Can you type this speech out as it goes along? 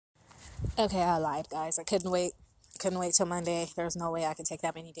Okay, I lied, guys. I couldn't wait. Couldn't wait till Monday. There's no way I could take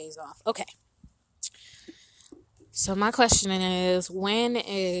that many days off. Okay. So my question is, when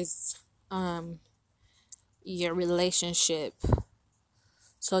is your relationship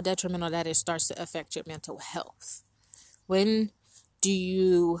so detrimental that it starts to affect your mental health? When do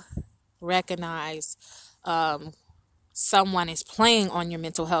you recognize someone is playing on your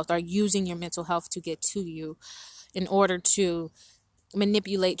mental health or using your mental health to get to you in order to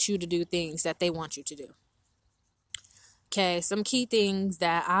manipulate you to do things that they want you to do? Okay, some key things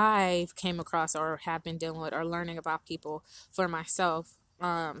that I've came across or have been dealing with or learning about people for myself.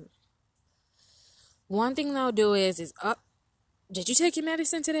 One thing they'll do is did you take your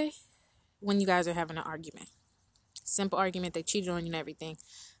medicine today? When you guys are having an argument. Simple argument, they cheated on you and everything,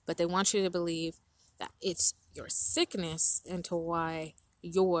 but they want you to believe that it's your sickness into why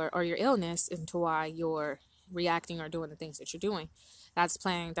or your illness into why you're reacting or doing the things that you're doing. That's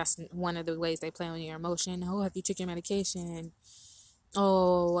one of the ways they play on your emotion. Oh, have you took your medication?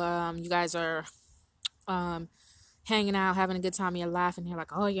 Oh, you guys are hanging out, having a good time, you're laughing, you're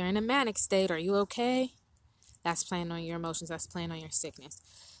like, oh, you're in a manic state, are you okay? That's playing on your emotions, that's playing on your sickness.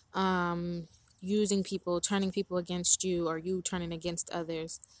 Using people, turning people against you, or you turning against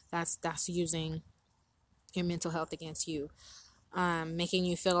others, that's using your mental health against you. Making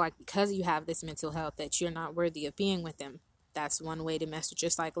you feel like because you have this mental health that you're not worthy of being with them. That's one way to mess with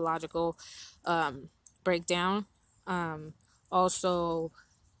your psychological breakdown. Also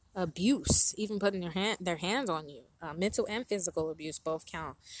abuse, even putting their hands on you. Mental and physical abuse both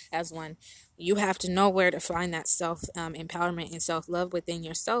count as one. You have to know where to find that self empowerment and self love within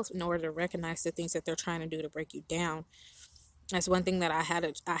yourself in order to recognize the things that they're trying to do to break you down. That's one thing that I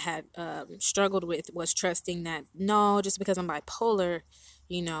had struggled with, was trusting that no, just because I'm bipolar,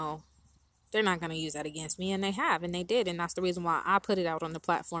 you know, they're not going to use that against me, and they have, and they did, and that's the reason why I put it out on the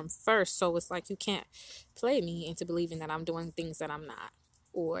platform first. So it's like, you can't play me into believing that I'm doing things that I'm not,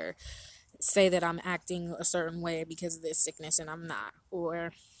 or say that I'm acting a certain way because of this sickness and I'm not,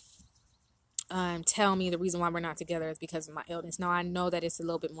 or tell me the reason why we're not together is because of my illness. Now, I know that it's a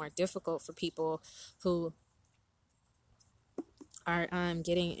little bit more difficult for people who are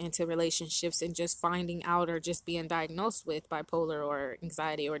getting into relationships and just finding out or just being diagnosed with bipolar or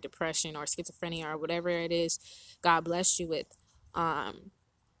anxiety or depression or schizophrenia or whatever it is God bless you with, or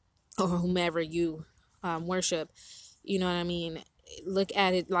whomever you worship. You know what I mean? Look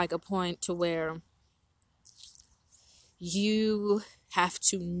at it like a point to where you have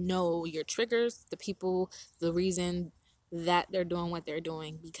to know your triggers, the people, the reason that they're doing what they're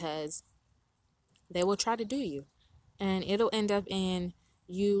doing, because they will try to do you. And it'll end up in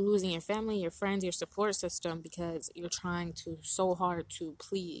you losing your family, your friends, your support system, because you're trying to so hard to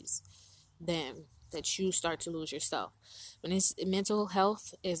please them that you start to lose yourself. When it's mental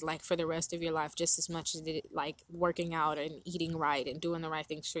health is like for the rest of your life, just as much as it like working out and eating right and doing the right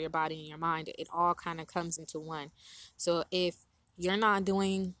things for your body and your mind. It all kind of comes into one. So if you're not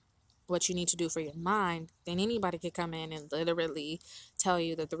doing what you need to do for your mind, then anybody could come in and literally tell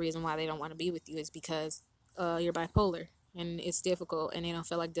you that the reason why they don't want to be with you is because you're bipolar and it's difficult and they don't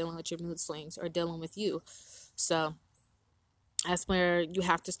feel like dealing with your mood swings or dealing with you. So that's where you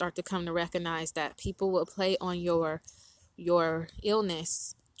have to start to come to recognize that people will play on your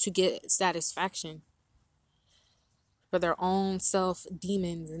illness to get satisfaction for their own self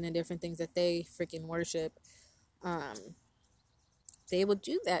demons and the different things that they freaking worship. They will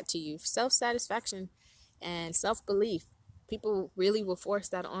do that to you. Self satisfaction and self belief. People really will force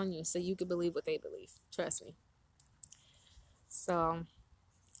that on you so you can believe what they believe. Trust me. So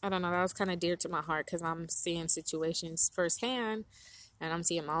I don't know, that was kind of dear to my heart because I'm seeing situations firsthand and I'm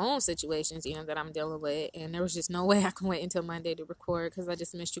seeing my own situations, that I'm dealing with. And there was just no way I can wait until Monday to record because I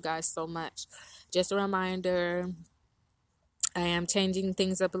just missed you guys so much. Just a reminder, I am changing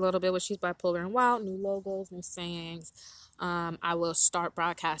things up a little bit with She's Bipolar and Wild, new logos, new sayings. I will start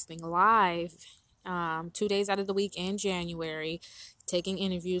broadcasting live 2 days out of the week in January, taking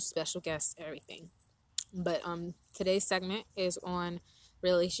interviews, special guests, everything. But today's segment is on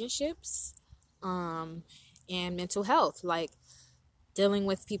relationships and mental health, like dealing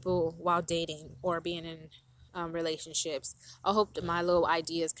with people while dating or being in relationships. I hope that my little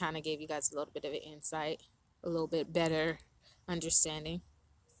ideas kind of gave you guys a little bit of an insight, a little bit better understanding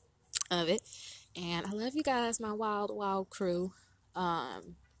of it. And I love you guys, my wild crew.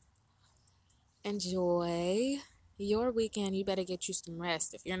 Enjoy your weekend. You better get you some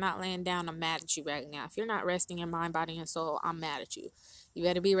rest. If you're not laying down, I'm mad at you right now. If you're not resting your mind, body, and soul, I'm mad at you. You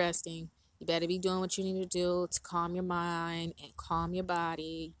better be resting. You better be doing what you need to do to calm your mind and calm your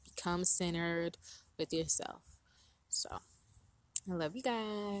body. Become centered with yourself. So, I love you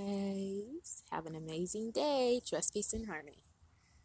guys. Have an amazing day. Trust, peace, and harmony.